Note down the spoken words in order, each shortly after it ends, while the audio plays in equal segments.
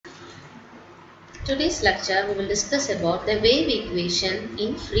Today's lecture we will discuss about the wave equation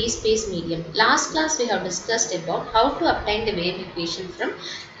in free space medium. Last class we have discussed about how to obtain the wave equation from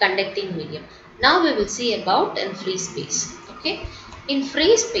conducting medium. Now we will see about in free space. Okay. In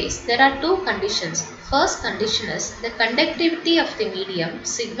free space there are two conditions. First condition is the conductivity of the medium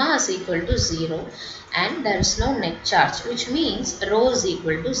sigma is equal to 0 and there is no net charge, which means rho is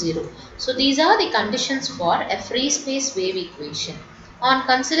equal to 0. So these are the conditions for a free space wave equation. On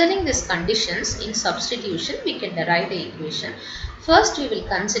considering these conditions in substitution, we can derive the equation. First, we will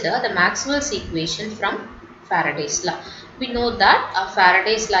consider the Maxwell's equation from Faraday's law. We know that a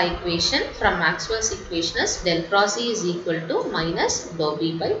Faraday's law equation from Maxwell's equation is del cross E is equal to minus dou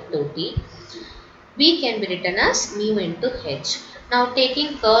B by dou T. B can be written as mu into H. Now,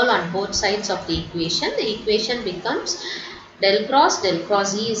 taking curl on both sides of the equation becomes del cross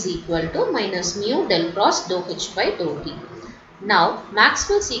E is equal to minus mu del cross dou H by dou T. Now,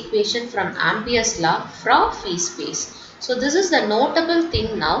 Maxwell's equation from Ampere's law for free space. So, this is the notable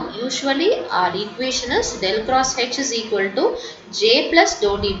thing now. Usually, our equation is del cross H is equal to J plus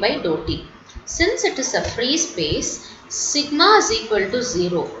dou D by dou T. Since it is a free space, sigma is equal to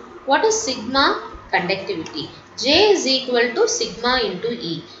 0. What is sigma? Conductivity. J is equal to sigma into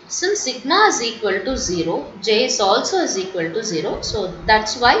E. Since sigma is equal to 0, J is also equal to 0. So,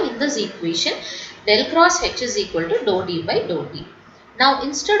 that's why in this equation, del cross H is equal to dou D by dou T. Now,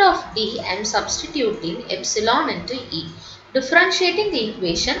 instead of D, I am substituting epsilon into E. Differentiating the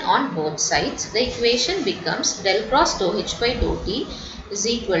equation on both sides, the equation becomes del cross dou H by dou T is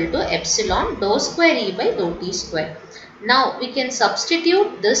equal to epsilon dou square E by dou T square. Now, we can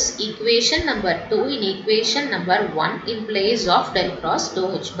substitute this equation number 2 in equation number 1 in place of del cross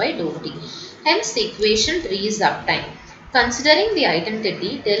dou H by dou T. Hence, the equation 3 is obtained. Considering the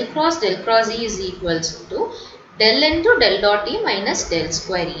identity, del cross E is equals to del into del dot E minus del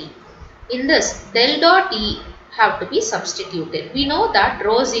square E. In this, del dot E have to be substituted. We know that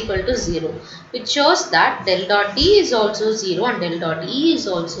rho is equal to 0, which shows that del dot D is also 0 and del dot E is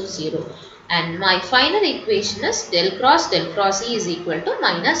also 0. And my final equation is del cross E is equal to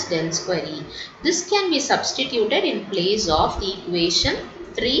minus del square E. This can be substituted in place of the equation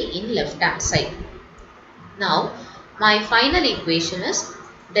 3 in left hand side. Now, my final equation is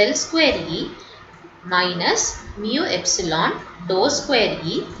del square E minus mu epsilon dou square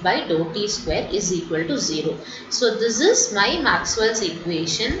E by dou T square is equal to 0. So, this is my Maxwell's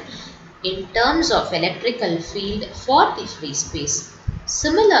equation in terms of electrical field for the free space.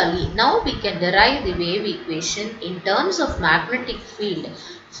 Similarly, now we can derive the wave equation in terms of magnetic field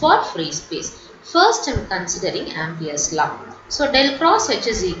for free space. First, I am considering Ampere's law. So, del cross H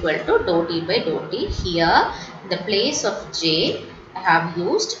is equal to dou T by dou T. Here, in the place of J, I have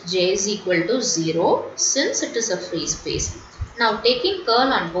used J is equal to 0 since it is a free space. Now, taking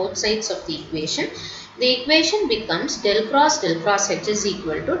curl on both sides of the equation becomes del cross H is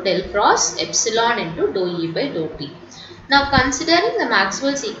equal to del cross epsilon into dou E by dou T. Now, considering the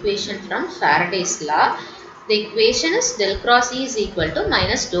Maxwell's equation from Faraday's law, the equation is del cross E is equal to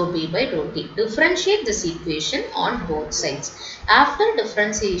minus dou B by dou T. Differentiate this equation on both sides. After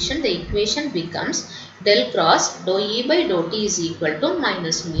differentiation, the equation becomes del cross dou E by dou T is equal to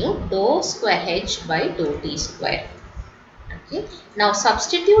minus mu dou square H by dou T square. Okay. Now,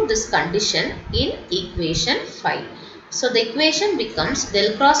 substitute this condition in equation 5. So, the equation becomes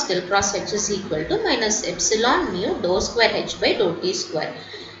del cross H is equal to minus epsilon mu dou square H by dou T square.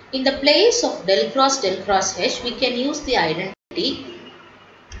 In the place of del cross H, we can use the identity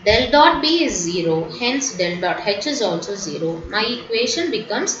del dot B is 0, hence del dot H is also 0. My equation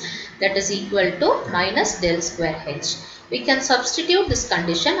becomes that is equal to minus del square H. We can substitute this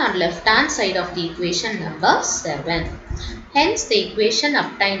condition on left hand side of the equation number 7. Hence, the equation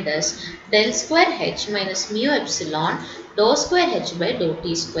obtained is del square H minus mu epsilon dou square H by dou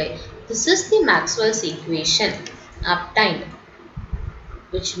T square. This is the Maxwell's equation obtained,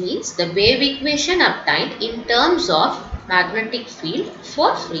 which means the wave equation obtained in terms of magnetic field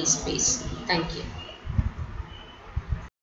for free space. Thank you.